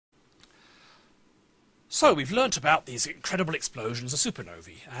So we've learnt about these incredible explosions of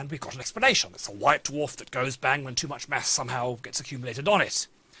supernovae, and we've got an explanation. It's a white dwarf that goes bang when too much mass somehow gets accumulated on it.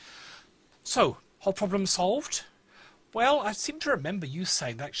 So, whole problem solved? Well, I seem to remember you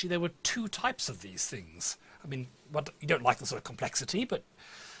saying that actually there were two types of these things. I mean, you don't like the sort of complexity, but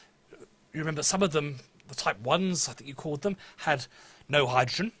you remember some of them, the type 1s, I think you called them, had no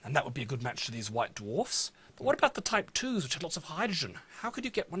hydrogen, and that would be a good match to these white dwarfs. But what about the type 2s, which had lots of hydrogen? How could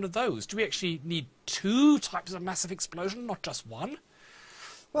you get one of those? Do we actually need two types of massive explosion, not just one?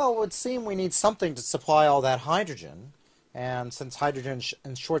 Well, it would seem we need something to supply all that hydrogen, and since hydrogen is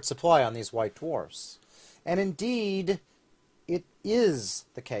in short supply on these white dwarfs. And indeed, it is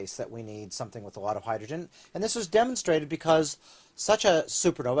the case that we need something with a lot of hydrogen, and this was demonstrated because such a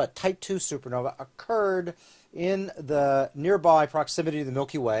supernova, a Type 2 supernova, occurred in the nearby proximity of the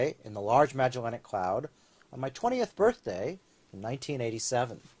Milky Way in the Large Magellanic Cloud on my 20th birthday in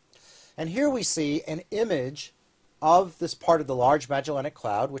 1987. And here we see an image of this part of the Large Magellanic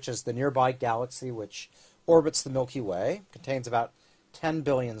Cloud, which is the nearby galaxy which orbits the Milky Way, contains about 10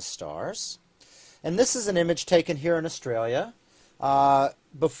 billion stars. And this is an image taken here in Australia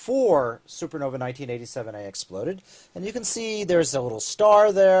before supernova 1987A exploded. And you can see there's a little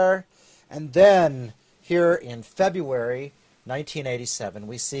star there. And then here in February 1987,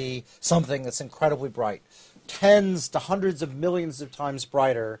 we see something that's incredibly bright, tens to hundreds of millions of times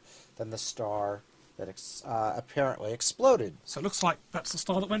brighter than the star that apparently exploded. So it looks like that's the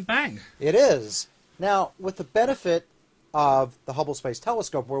star that went bang. It is. Now, with the benefit of the Hubble Space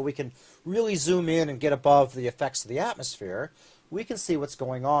Telescope, where we can really zoom in and get above the effects of the atmosphere, we can see what's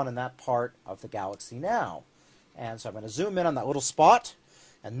going on in that part of the galaxy now. And so I'm going to zoom in on that little spot,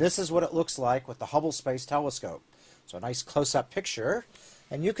 and this is what it looks like with the Hubble Space Telescope. So a nice close-up picture,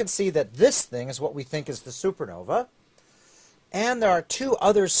 and you can see that this thing is what we think is the supernova. And there are two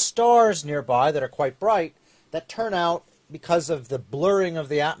other stars nearby that are quite bright that turn out, because of the blurring of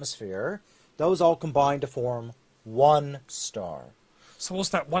the atmosphere, those all combine to form one star. So was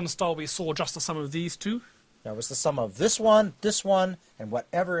that one star we saw just the sum of these two? That was the sum of this one, and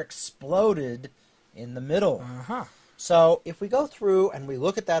whatever exploded in the middle. So if we go through and we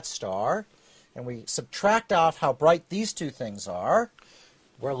look at that star, and we subtract off how bright these two things are,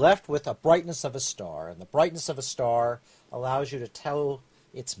 we're left with a brightness of a star. And the brightness of a star allows you to tell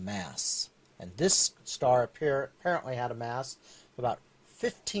its mass. And this star apparently had a mass of about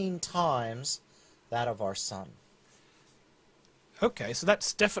 15 times that of our sun. Okay, so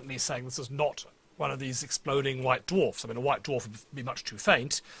that's definitely saying this is not one of these exploding white dwarfs. I mean, a white dwarf would be much too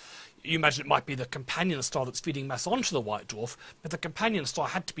faint. You imagine it might be the companion star that's feeding mass onto the white dwarf, but the companion star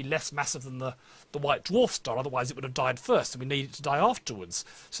had to be less massive than the white dwarf star, otherwise it would have died first, and we need it to die afterwards.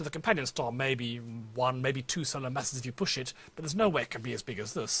 So the companion star may be one, maybe two solar masses if you push it, but there's no way it can be as big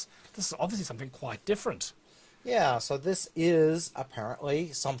as this. This is obviously something quite different. Yeah, so this is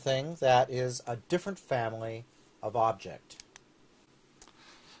apparently something that is a different family of object.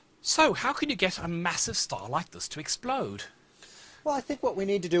 So how can you get a massive star like this to explode? Well, I think what we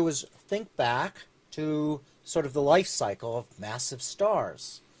need to do is think back to sort of the life cycle of massive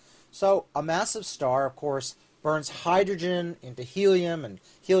stars. So a massive star, of course, burns hydrogen into helium and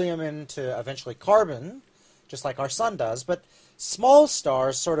helium into eventually carbon, just like our sun does. But small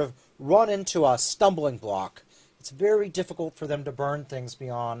stars sort of run into a stumbling block. It's very difficult for them to burn things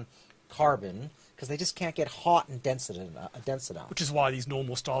beyond carbon because they just can't get hot and dense enough. Which is why these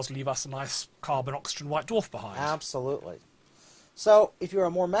normal stars leave us a nice carbon-oxygen white dwarf behind. Absolutely. So if you're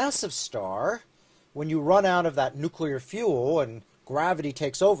a more massive star, when you run out of that nuclear fuel and gravity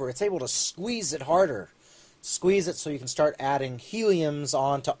takes over, it's able to squeeze it harder. Squeeze it so you can start adding heliums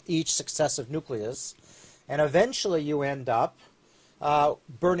onto each successive nucleus. And eventually you end up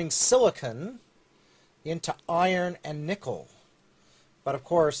burning silicon into iron and nickel. But of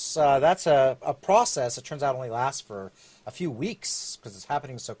course, that's a process that turns out only lasts for a few weeks because it's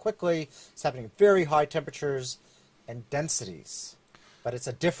happening so quickly. It's happening at very high temperatures and densities. But it's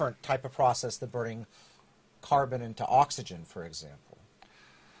a different type of process than burning carbon into oxygen, for example.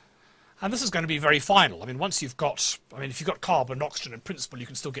 And this is going to be very final. I mean, once you've got, if you've got carbon and oxygen, in principle, you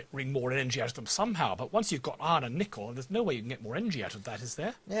can still wring more energy out of them somehow. But once you've got iron and nickel, there's no way you can get more energy out of that, is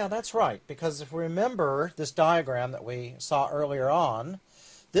there? Yeah, that's right. Because if we remember this diagram that we saw earlier on,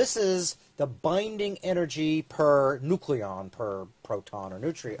 this is the binding energy per nucleon, per proton or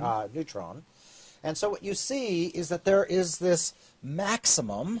neutron. And so what you see is that there is this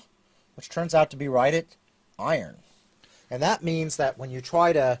maximum, which turns out to be right at iron. And that means that when you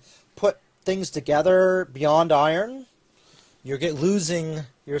try to put things together beyond iron, you're it's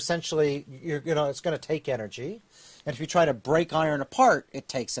going to take energy. And if you try to break iron apart, it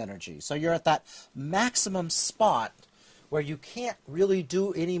takes energy. So you're at that maximum spot where you can't really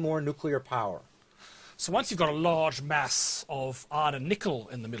do any more nuclear power. So once you've got a large mass of iron and nickel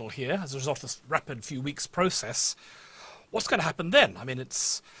in the middle here, as a result of this rapid few weeks process, what's going to happen then? I mean,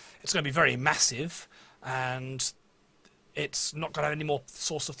 it's going to be very massive, and it's not going to have any more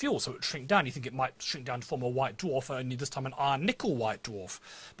source of fuel, so it would shrink down. You think it might shrink down to form a white dwarf, only this time an iron-nickel white dwarf.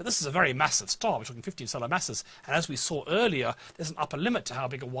 But this is a very massive star. We're talking 15 solar masses, and as we saw earlier, there's an upper limit to how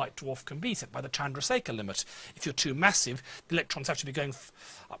big a white dwarf can be, set by the Chandrasekhar limit. If you're too massive, the electrons have to be going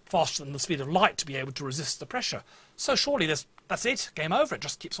up faster than the speed of light to be able to resist the pressure. So surely that's it, game over. It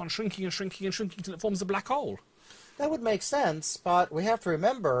just keeps on shrinking and shrinking and shrinking until it forms a black hole. That would make sense, but we have to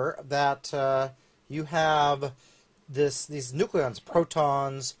remember that you have these nucleons,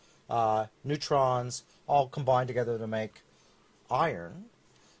 protons, neutrons, all combined together to make iron.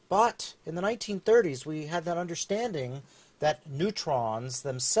 But in the 1930s, we had that understanding that neutrons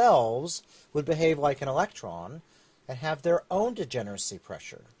themselves would behave like an electron and have their own degeneracy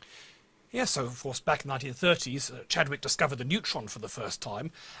pressure. Yes, so of course back in the 1930s, Chadwick discovered the neutron for the first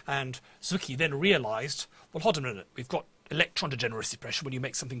time, and Zwicky then realised, well, hold on a minute, we've got electron degeneracy pressure. When you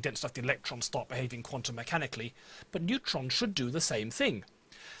make something dense enough, the electrons start behaving quantum mechanically, but neutrons should do the same thing.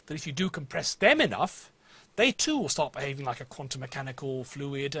 That if you do compress them enough, they too will start behaving like a quantum mechanical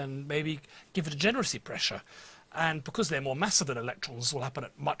fluid and maybe give it a degeneracy pressure. And because they're more massive than electrons, this will happen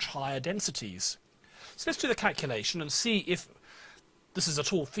at much higher densities. So let's do the calculation and see if this is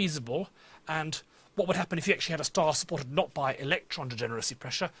at all feasible, and what would happen if you actually had a star supported not by electron degeneracy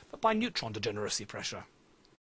pressure, but by neutron degeneracy pressure.